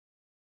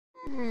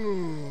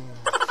And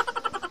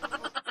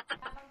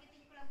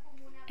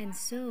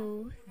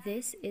so,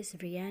 this is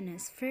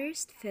Vrianna's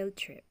first field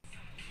trip.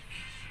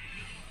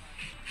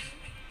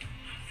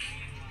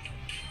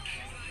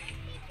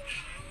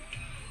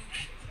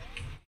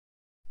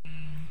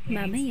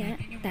 Mamaya,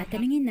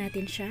 tatanungin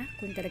natin siya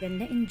kung talagang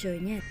na-enjoy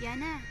niya.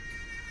 Yana!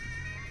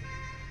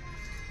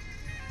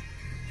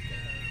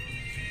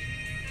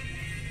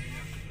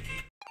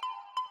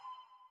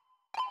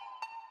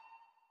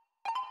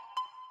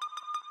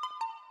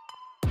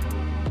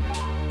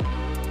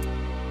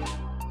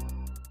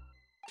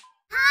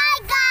 Hi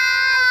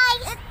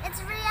guys! It's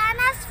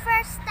Vrianna's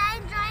first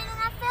time joining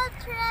a field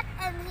trip,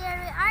 and here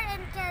we are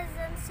in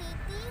Quezon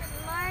City,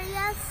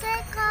 Gloria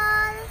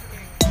Circle.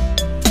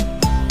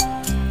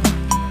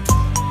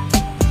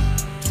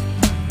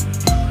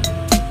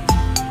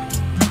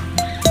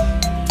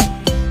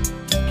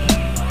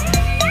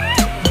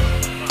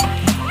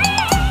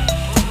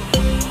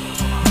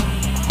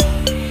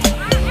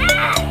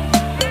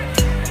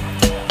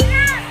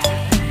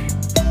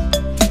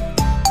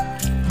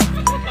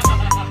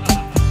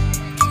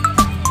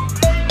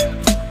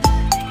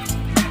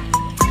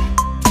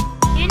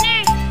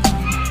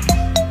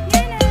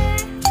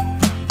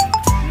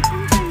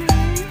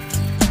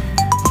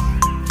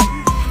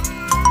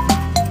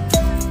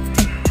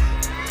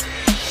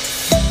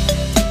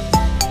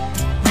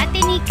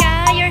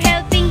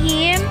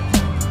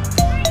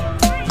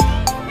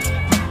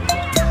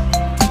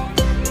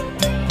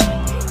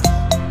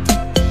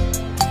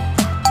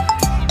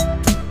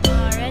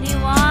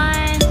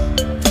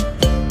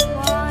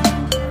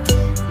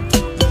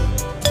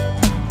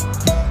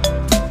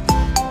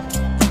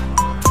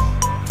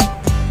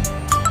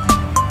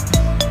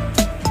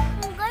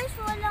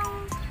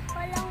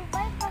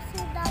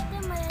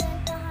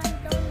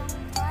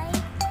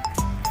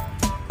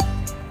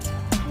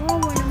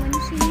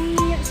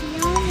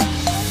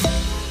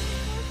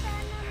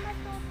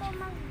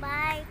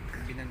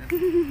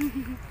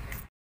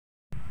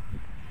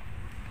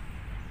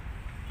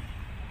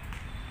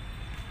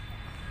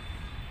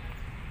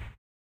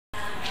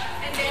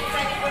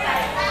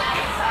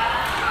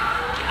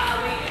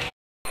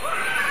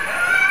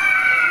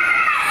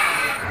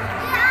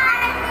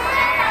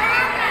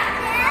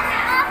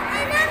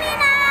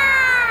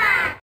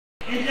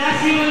 And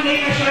last, we will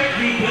make a short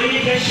video.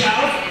 You can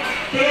shout.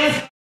 Tales.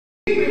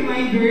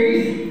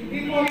 Reminders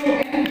before you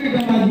enter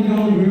the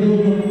magical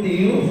world of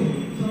tales.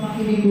 So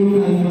makinig po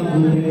tayo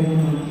mabuhay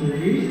ng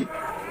answers.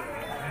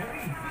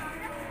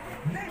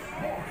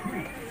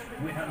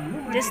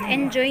 Just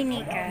enjoy,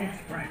 Nika.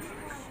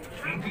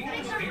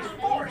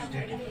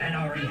 And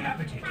are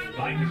inhabited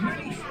by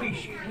many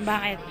species.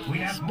 Bakit? We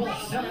have more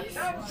than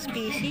 1,000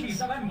 Species?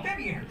 of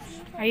amphibians.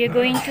 Are you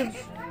going to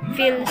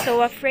feel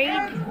so afraid?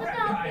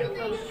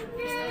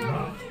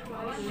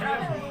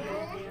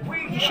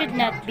 You should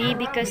not be,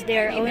 because they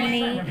are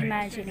only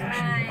imaginations.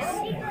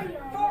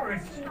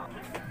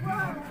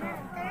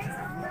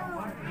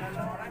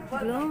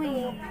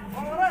 Glowing.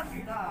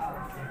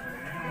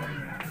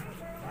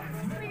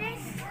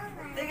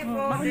 Sige Oh,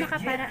 po, mauna ka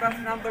para. class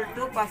number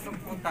 2, pasok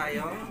po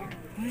tayo.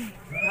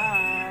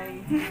 Hi!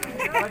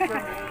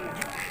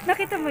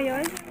 Nakita mo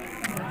yun?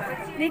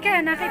 Nika,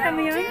 nakita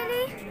mo yun?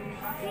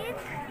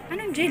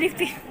 Anong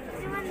jellyfish?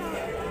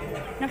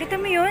 Nakita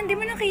mo yun? Di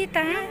mo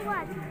nakita?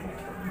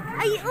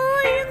 Ay,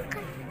 oh, yung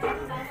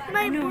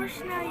may Ano? bush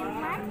na yung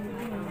man.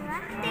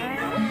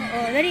 Diba?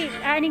 Oh, dali.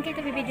 Aanin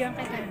kita, bibidyoan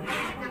kita.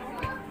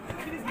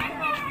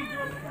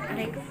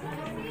 Aray ko.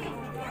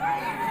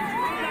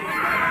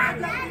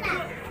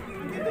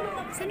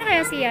 Saan na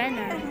kaya si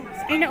Yana?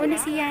 Ay, nauna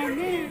si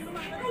Yana.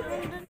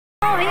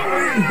 Oh,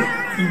 ayun.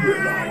 You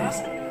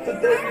realize that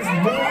there is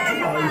more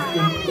to life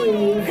than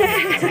all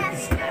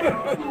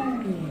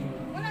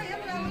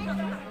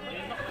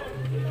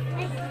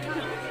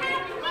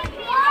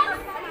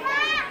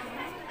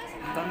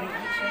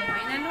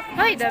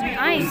Ay, dami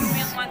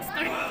ice.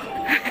 Monster.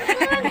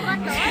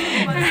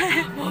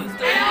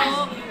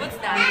 What's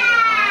that?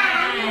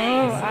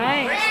 Oh,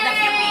 ice. Where's the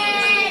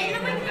puppies?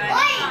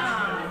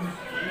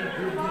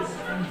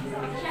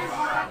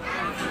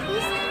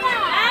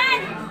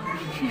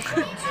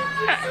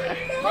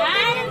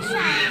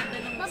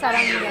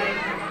 Sarang yan.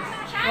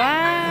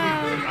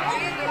 Wow!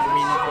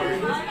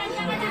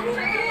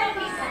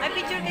 May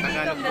picture ka dito.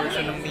 Tagalog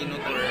version ng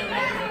Minotaur.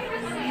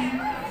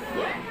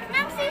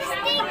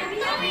 Nagsisting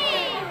kami.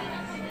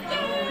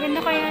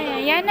 Ganda kaya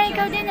yan. Yana,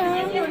 ikaw din,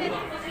 oh.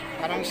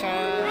 Parang sa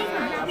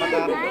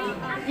Avatar.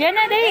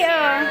 Yana, day,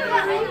 oh.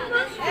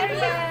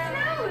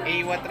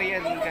 Ewa 3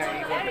 yan ka.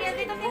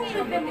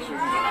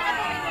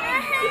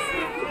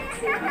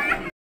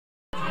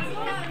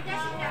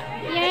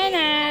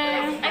 Yana.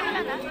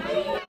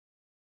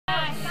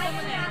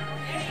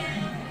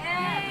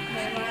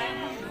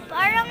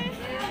 Parang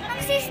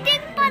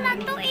nagsisting pala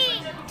to eh.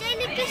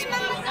 Jellyfish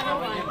man ito.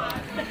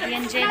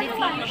 Yan,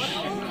 jellyfish.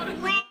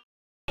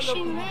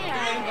 Fishing na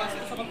yan.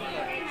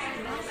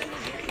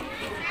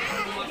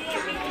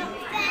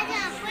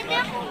 Pwede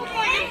ako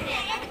kumain.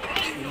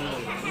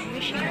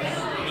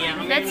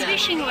 That's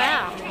wishing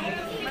well.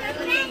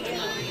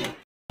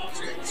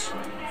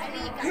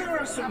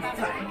 some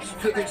thanks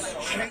to this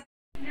change.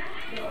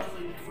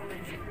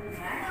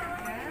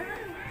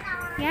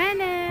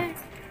 Yana.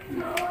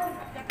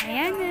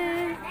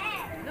 Yana.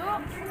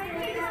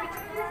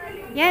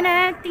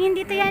 Yana, tingin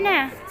dito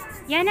Yana.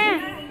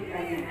 Yana.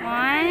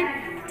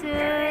 1, 2,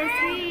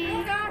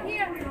 3.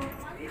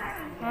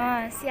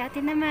 Oh, si ate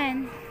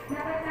naman.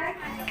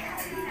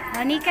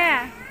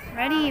 Veronica.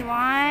 Ready?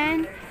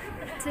 1,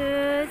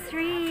 2,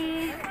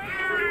 3.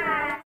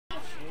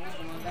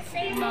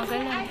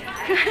 Magalaw.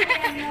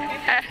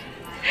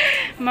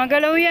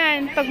 Magalaw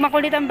yan. Pag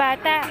makulit ang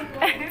bata.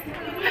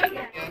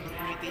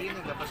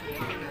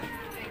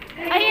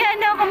 Ay,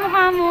 ano,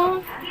 kamukha mo?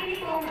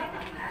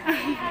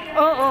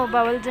 Oo,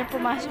 bawal dyan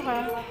pumasok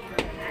ha.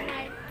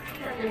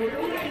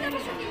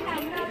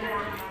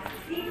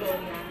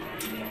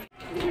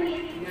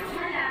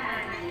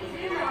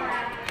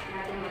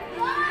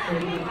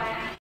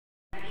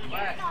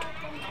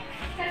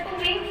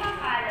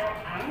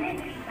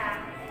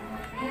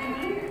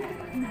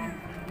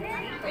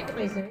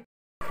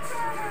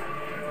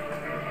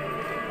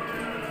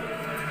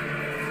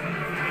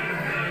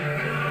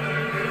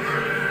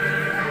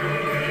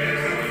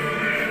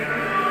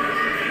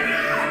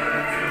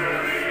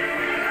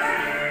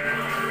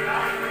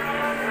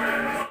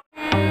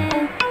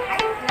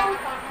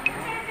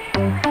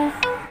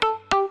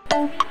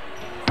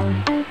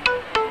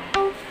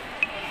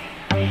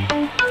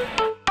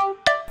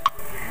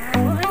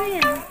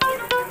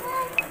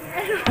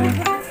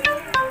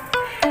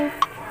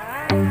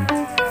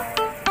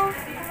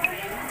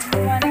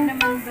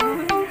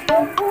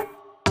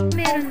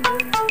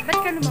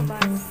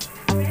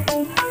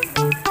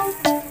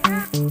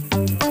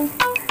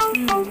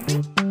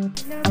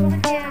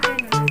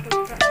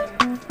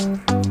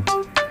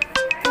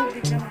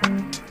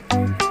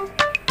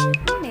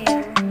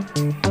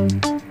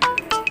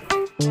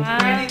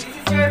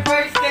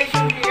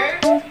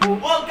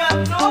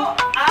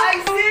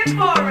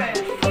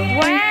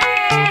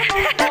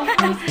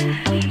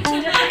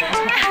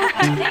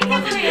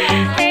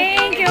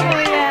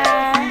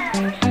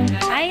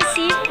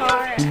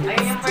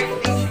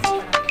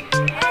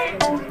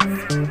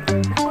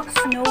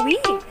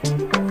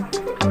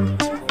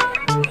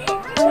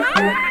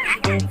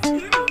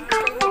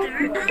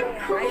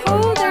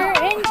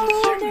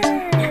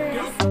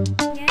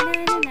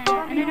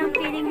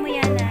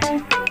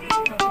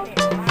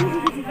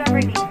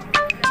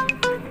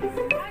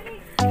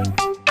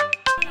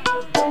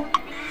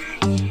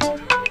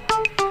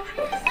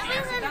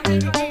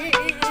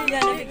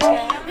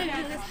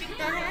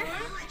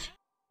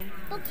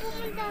 Pag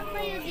pumunta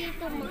kayo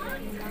dito,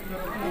 maganda.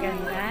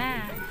 Maganda.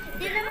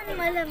 Hindi naman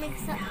malamig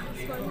sa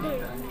Sunday.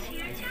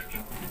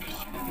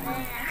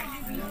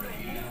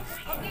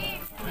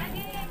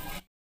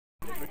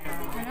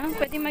 Ano?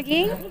 Pwede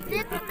maging?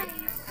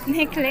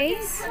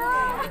 Necklace?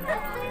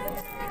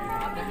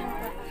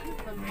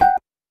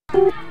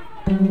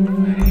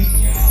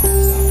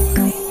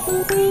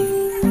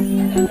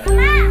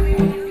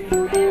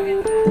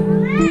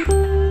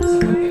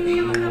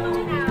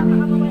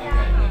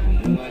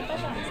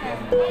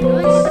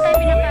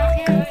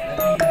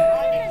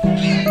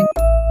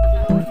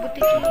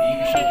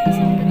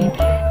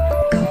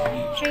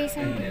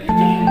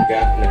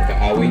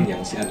 Nagkaaway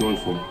niyang si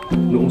Adolfo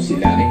noong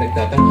sila ay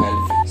nagtatanghal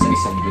sa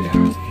isang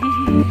bilang.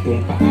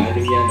 Kung paano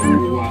niya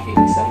nakuha ang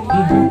isang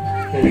ibon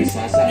na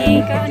nagsasaan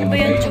ng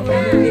pagkamatay ng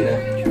kanyang ina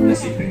na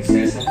si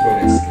Prinsesa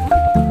Floresca.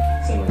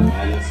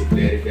 Samantalang si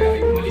Clerica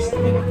ay umalis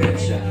naman ng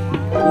Persia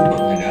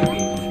upang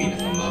hanapin ang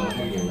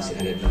pinakamamahal niyang si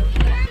Aladin.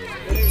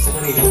 Sa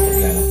kanilang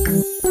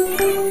paglalakad.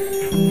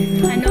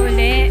 Ano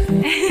uli?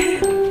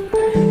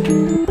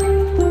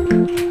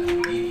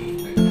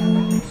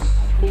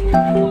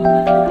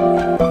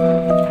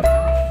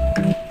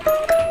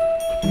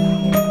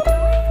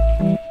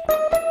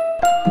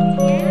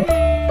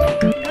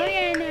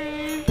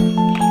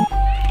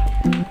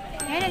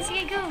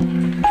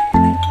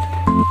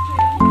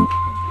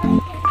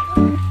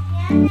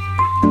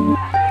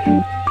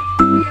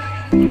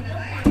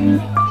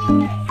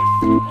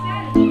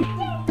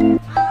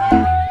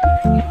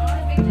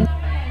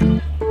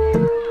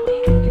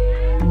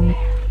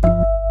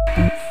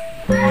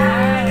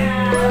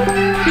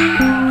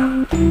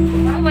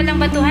 Walang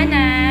batuhan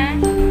na.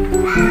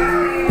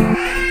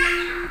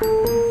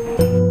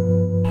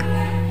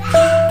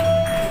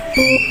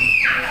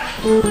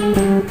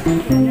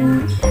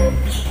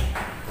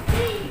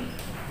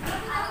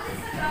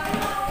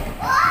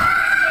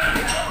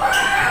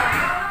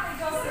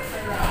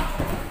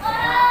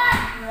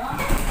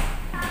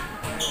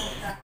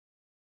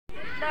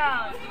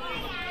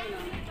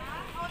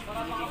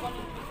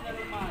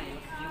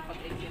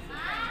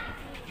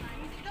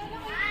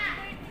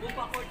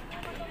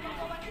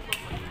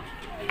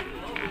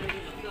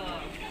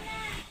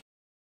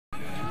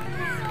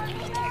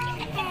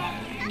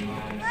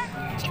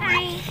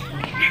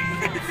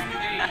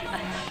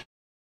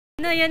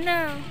 No, yan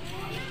na.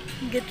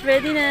 Get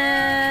ready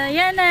na.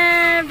 Yan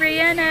na.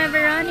 Vrianna,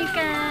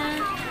 Veronica.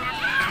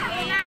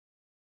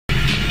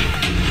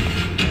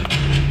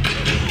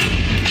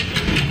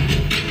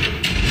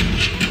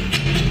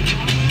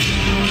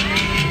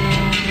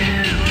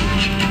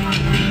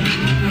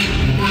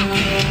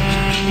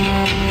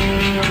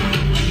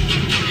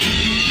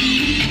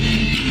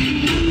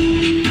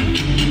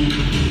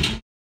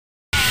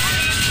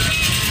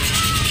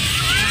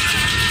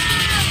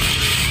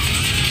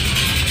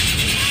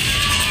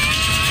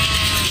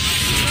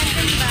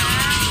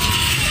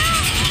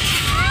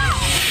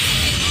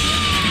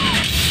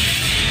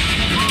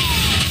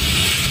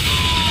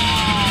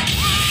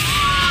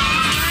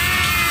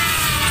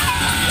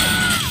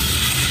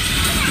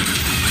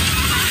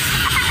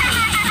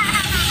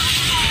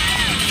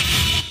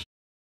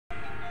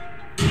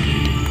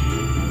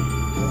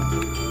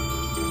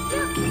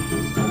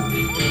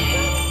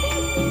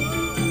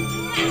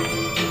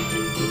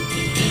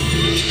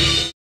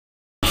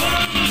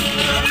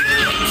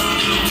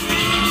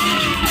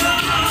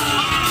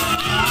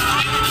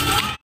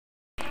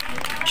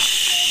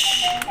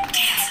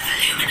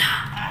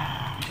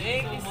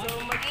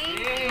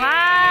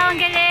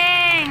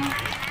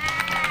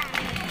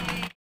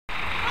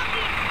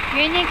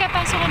 Veronica,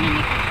 pasok ka na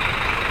Nico.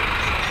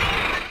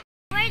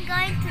 We're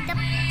going to the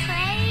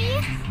play.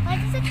 What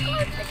is it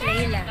called?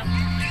 Playland.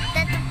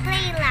 The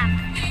play lab.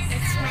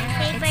 It's my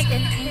favorite. It's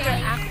an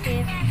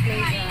interactive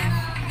playground.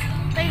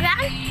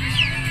 Playground?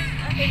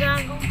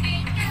 Playground.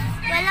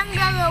 Walang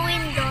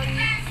gagawin doon.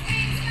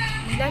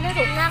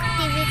 Lalaro. Na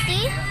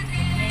activity?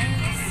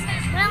 Yes.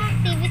 Walang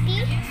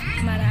activity?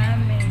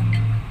 Marami.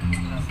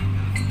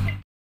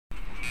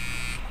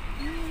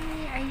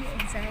 Are you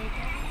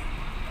excited?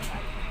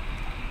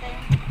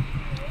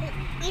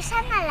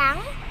 Isa na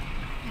lang?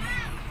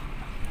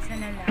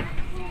 Sana lang.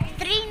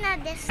 3 na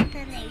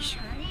destination.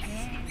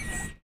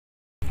 Yes.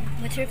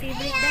 What's your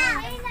favorite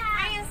dance?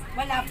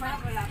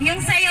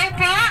 Yung sayaw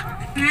po?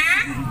 Ha?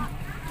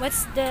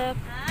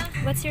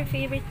 What's your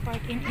favorite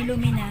part in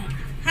Illumina?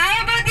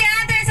 How about the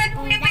others? At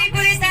yung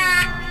favorite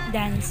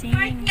Dancing.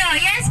 part nyo?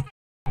 Yes po.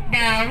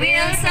 The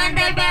wheels on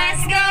the bus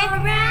go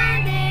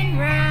round and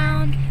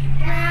round,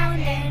 round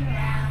and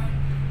round,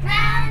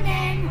 round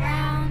and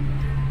round.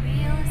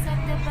 Wheels of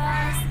the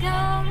bus go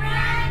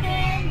round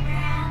and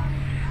round,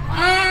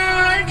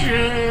 all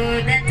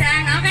through the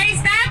town. Okay,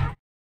 stop.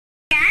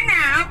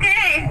 Yana,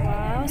 okay.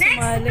 Wow,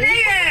 Next sumali.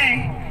 player.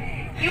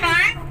 You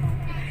want?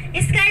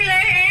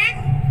 Skylar and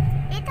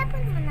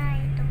Itapon mo na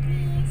ito,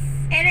 please.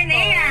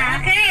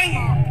 Erenea.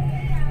 Okay.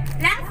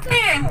 Last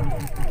two.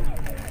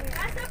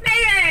 Last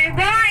player,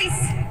 boys.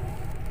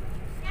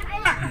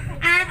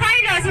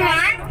 Carlos, you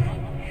want?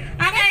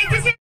 Okay,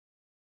 choose your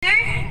partner.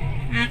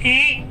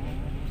 Okay.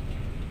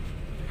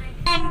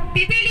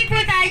 Pipili po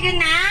tayo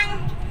ng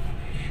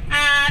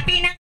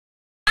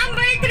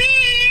number 3.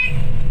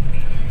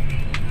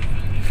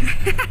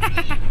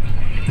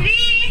 3.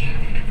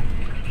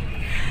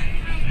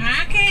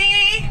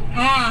 Okay.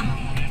 Oh.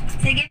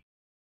 Sige.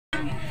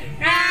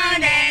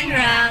 Round and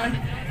round,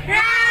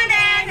 round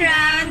and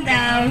round,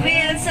 the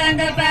wheels on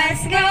the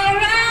bus go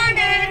round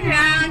and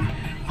round,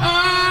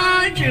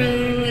 all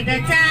through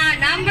the town.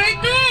 Number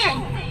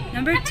 2.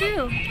 Number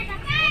 2.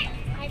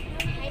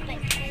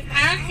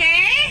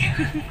 Okay.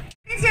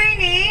 What's your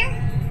name?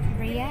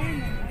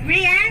 Vrianna.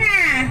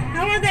 Vrianna.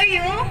 How old are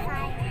you?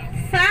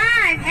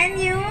 5. And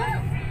you?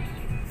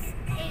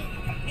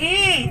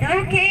 8.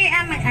 Okay.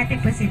 Mag-ate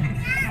po sila.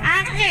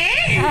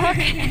 Okay.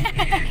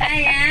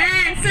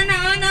 Ayan. So,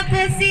 nauna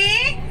po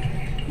si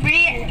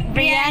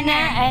Vrianna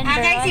and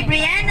Okay, si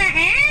Vrianna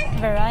and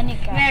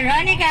Veronica.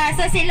 Veronica.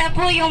 So, sila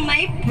po yung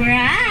may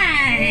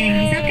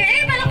prize.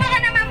 Okay.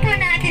 Palakpakan naman po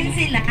natin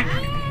sila.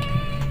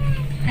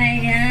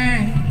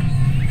 Ayan.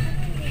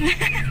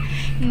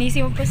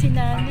 Inisi mo pa si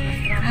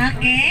nanay.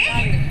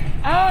 Okay.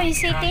 Oh, you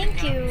say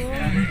thank you.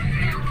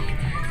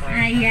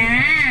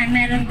 Ayan.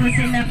 Meron po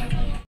sila.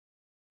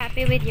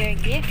 Happy with your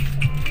gift?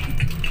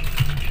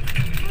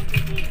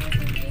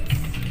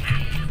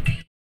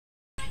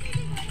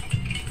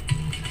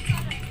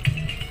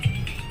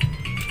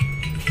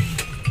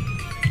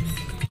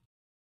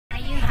 Are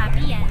you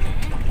happy, Anna?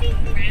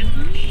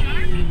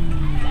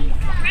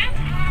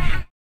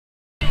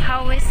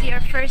 How was your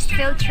first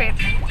field trip?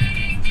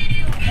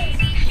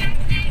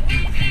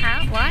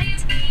 Huh? What?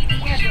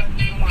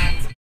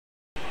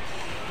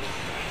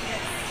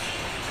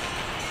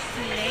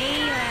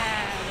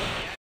 Playland.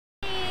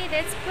 Hey,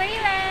 that's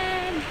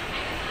Playland.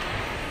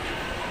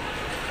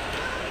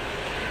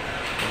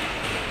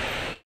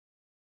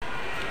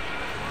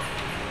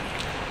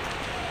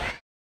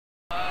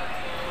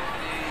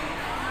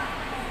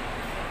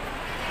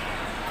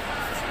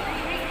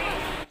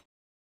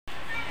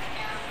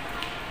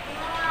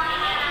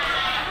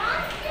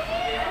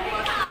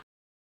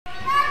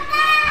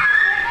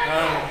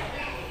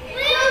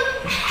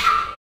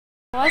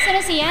 Oh, saan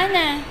na si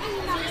Yana?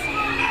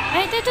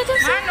 Ay, ito.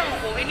 Manong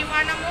ko.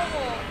 Iniwanan mo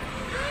ko.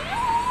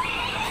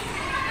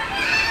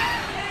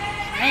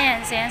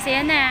 Ayan, si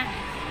Yana.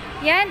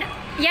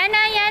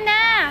 Yana!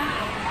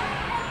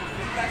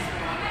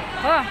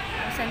 Oh,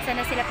 saan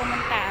na sila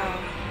pumunta, oh.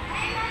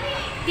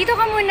 Dito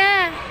ka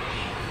muna.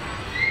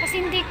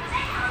 Kasi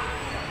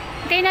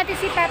hintayin natin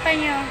si papa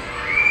nyo.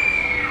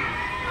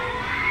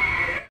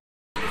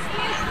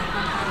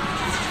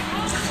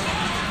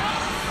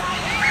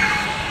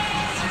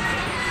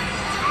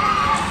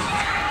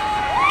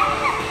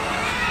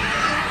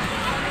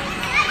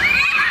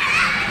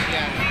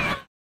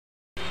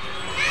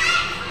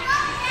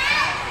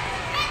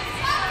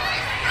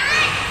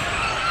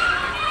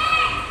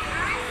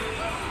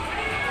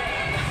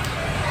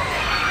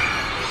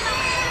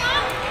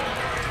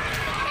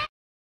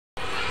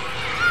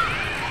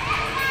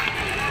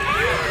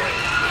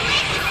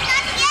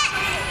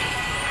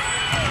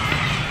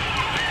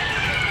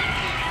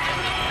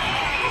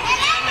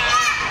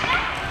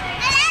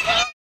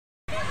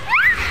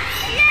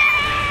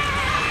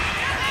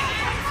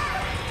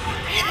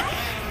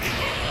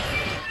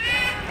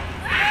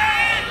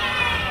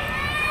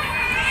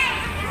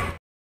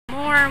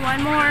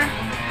 One more.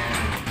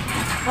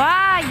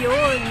 Wow,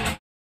 yun.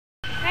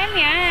 Time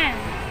yan.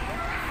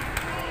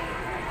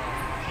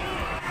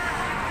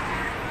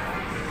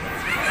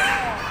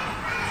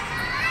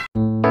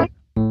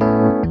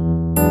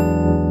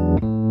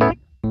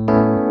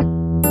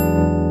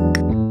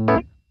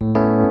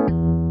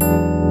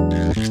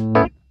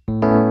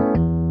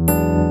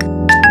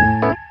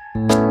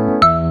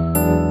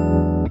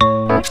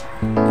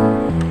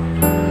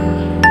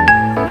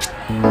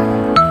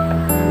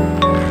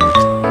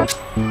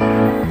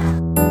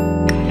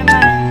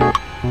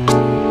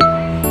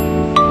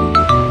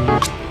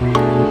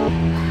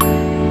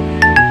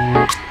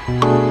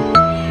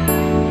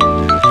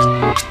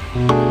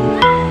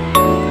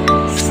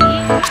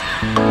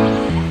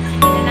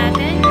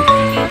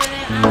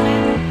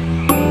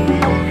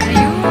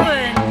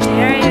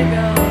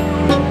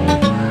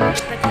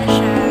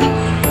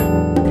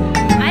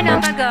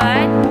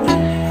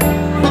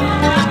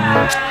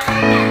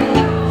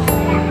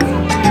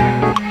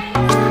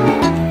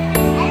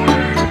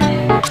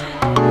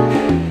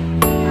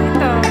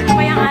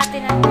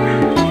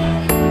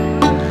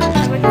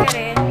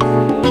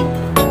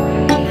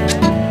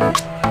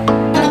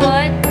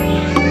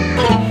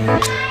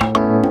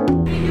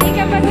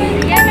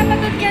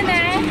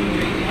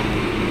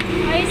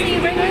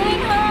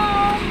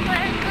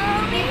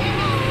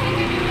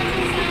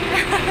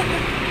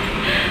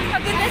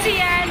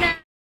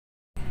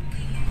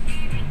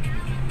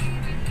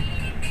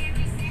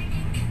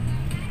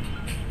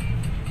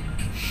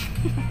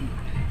 So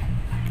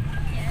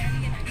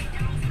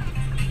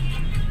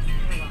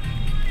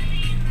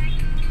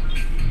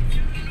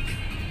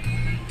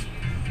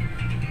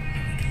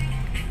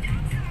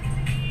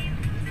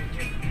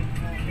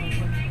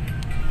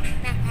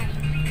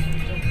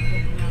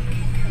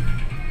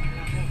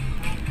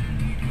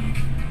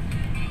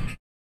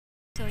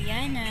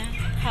Yana,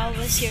 how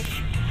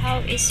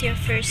is your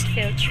first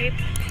field trip?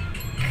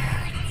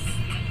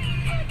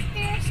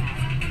 There's a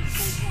lot of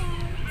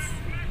playgrounds.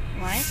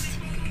 What?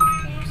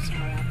 There's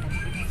a lot of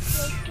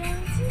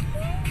playgrounds in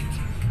it.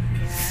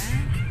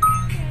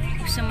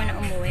 Yeah. Gusto mo na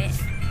umuwi?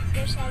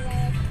 There's a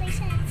lot of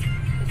places.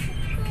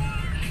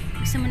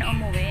 Gusto mo na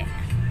umuwi?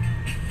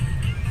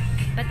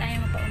 Ba't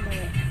ayaw mo pa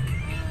umuwi?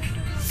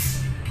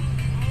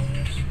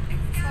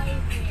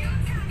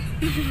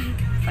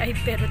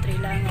 5 pero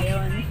 3 lang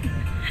ngayon.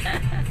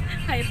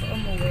 Ayaw pa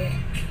umuwi.